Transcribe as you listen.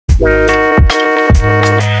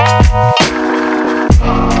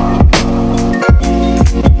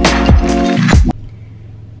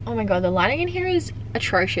god, the lighting in here is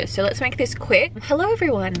atrocious, so let's make this quick. Hello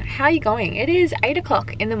everyone, how are you going? It is 8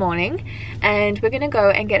 o'clock in the morning and we're gonna go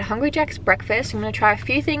and get Hungry Jack's breakfast. I'm gonna try a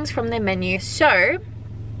few things from their menu. So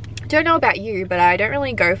don't know about you, but I don't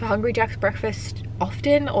really go for Hungry Jack's breakfast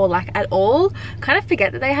often, or like at all. Kind of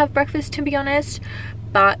forget that they have breakfast, to be honest.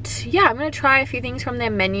 But yeah, I'm gonna try a few things from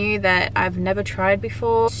their menu that I've never tried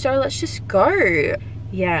before, so let's just go.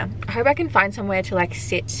 Yeah, I hope I can find somewhere to like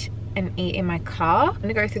sit and eat in my car. I'm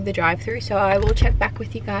gonna go through the drive-thru, so I will check back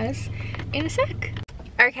with you guys in a sec.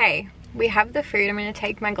 Okay, we have the food. I'm gonna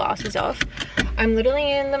take my glasses off. I'm literally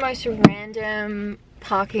in the most random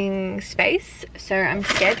parking space, so I'm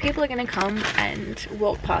scared people are gonna come and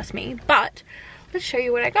walk past me, but let's show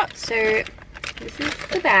you what I got. So this is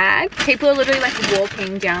the bag. People are literally like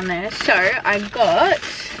walking down there. So I got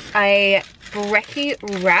a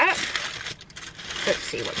brekkie wrap. Let's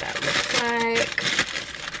see what that looks like.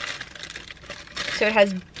 So it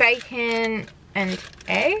has bacon and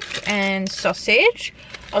egg and sausage.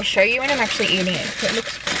 I'll show you when I'm actually eating it. It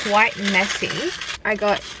looks quite messy. I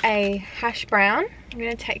got a hash brown. I'm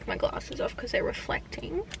gonna take my glasses off because they're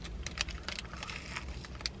reflecting.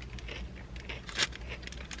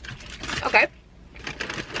 Okay.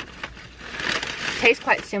 Tastes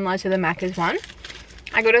quite similar to the Macca's one.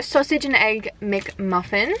 I got a sausage and egg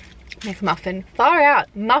McMuffin. Far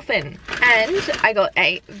out, muffin. And I got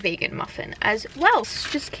a vegan muffin as well.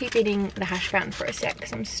 Let's just keep eating the hash brown for a sec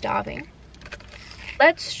because I'm starving.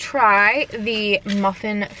 Let's try the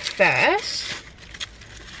muffin first.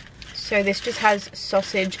 So this just has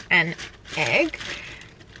sausage and egg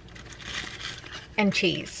and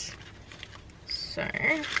cheese. So,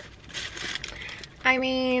 I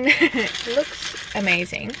mean, it looks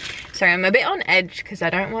amazing. Sorry, I'm a bit on edge because I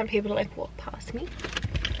don't want people to like walk past me.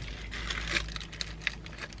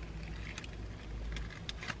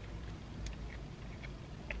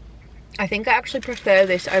 I think I actually prefer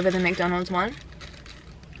this over the McDonald's one.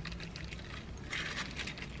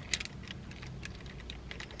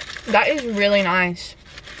 That is really nice.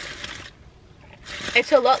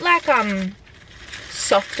 It's a lot like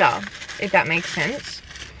softer, if that makes sense,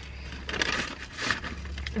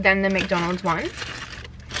 than the McDonald's one.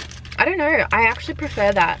 I don't know, I actually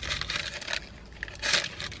prefer that.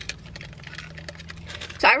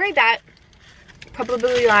 So I rate that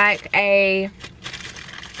probably like a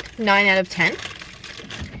 9 out of 10.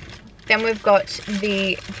 Then we've got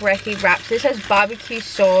the brekkie wraps. This has barbecue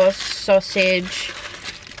sauce, sausage,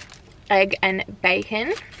 egg and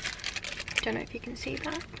bacon. Don't know if you can see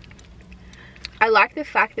that. I like the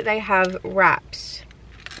fact that they have wraps.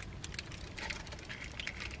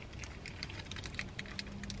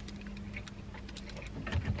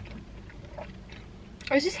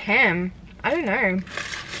 Or is this ham? I don't know.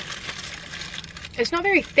 It's not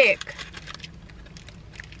very thick.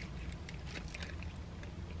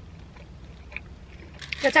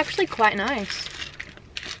 That's actually quite nice.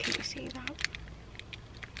 Can you see that?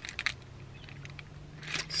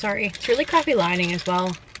 Sorry, it's really crappy lighting as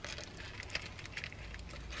well.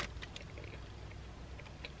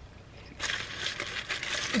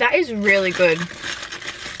 That is really good.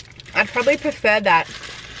 I'd probably prefer that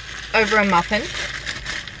over a muffin.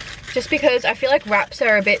 Just because I feel like wraps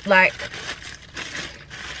are a bit like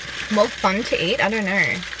more fun to eat. I don't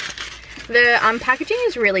know. The packaging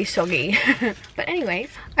is really soggy. But anyways,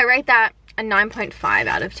 I rate that a 9.5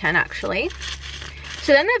 out of 10 actually.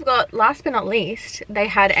 So then they've got, last but not least, they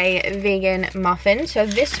had a vegan muffin. So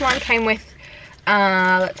this one came with,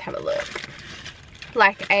 let's have a look,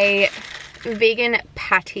 like a vegan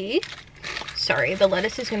patty. Sorry, the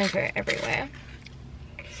lettuce is gonna go everywhere.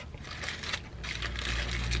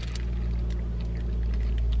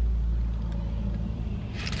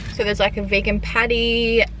 So there's like a vegan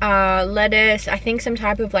patty, lettuce, I think some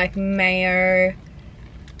type of like mayo.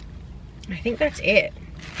 I think that's it.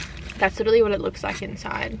 That's literally what it looks like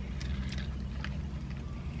inside.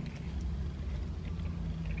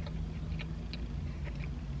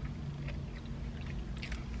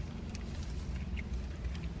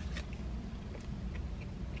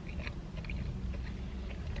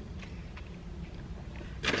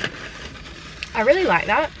 I really like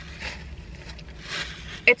that.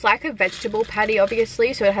 It's like a vegetable patty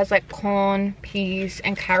obviously, so it has like corn, peas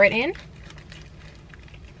and carrot in.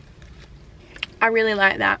 I really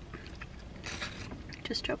like that.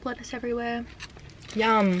 Just drop lettuce everywhere.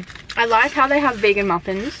 Yum. I like how they have vegan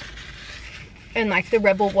muffins and like the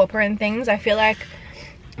Rebel Whopper and things. I feel like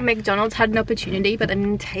McDonald's had an opportunity but I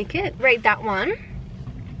didn't take it. Rate that one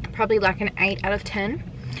probably like an 8 out of 10.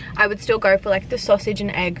 I would still go for like the sausage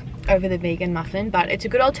and egg over the vegan muffin, but it's a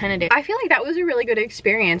good alternative. I feel like that was a really good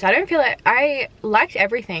experience. I don't feel like I liked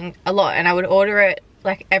everything a lot, and I would order it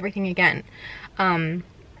like everything again.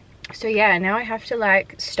 So yeah, now I have to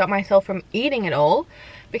like stop myself from eating it all,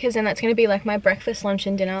 because then that's going to be like my breakfast, lunch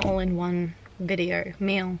and dinner all in one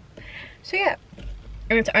meal. So yeah,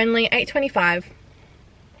 and it's only 8:25.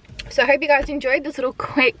 So I hope you guys enjoyed this little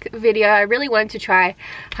quick video. I really wanted to try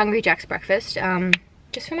Hungry Jack's breakfast,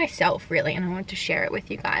 just for myself really, and I wanted to share it with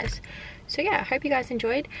you guys. So yeah, I hope you guys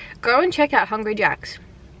enjoyed. Go and check out Hungry Jack's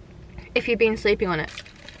if you've been sleeping on it.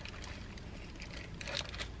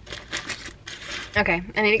 Okay,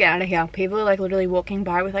 I need to get out of here. People are like literally walking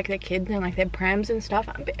by with like their kids and like their prams and stuff.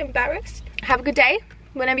 I'm a bit embarrassed. Have a good day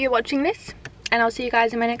whenever you're watching this, and I'll see you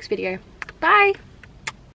guys in my next video. Bye!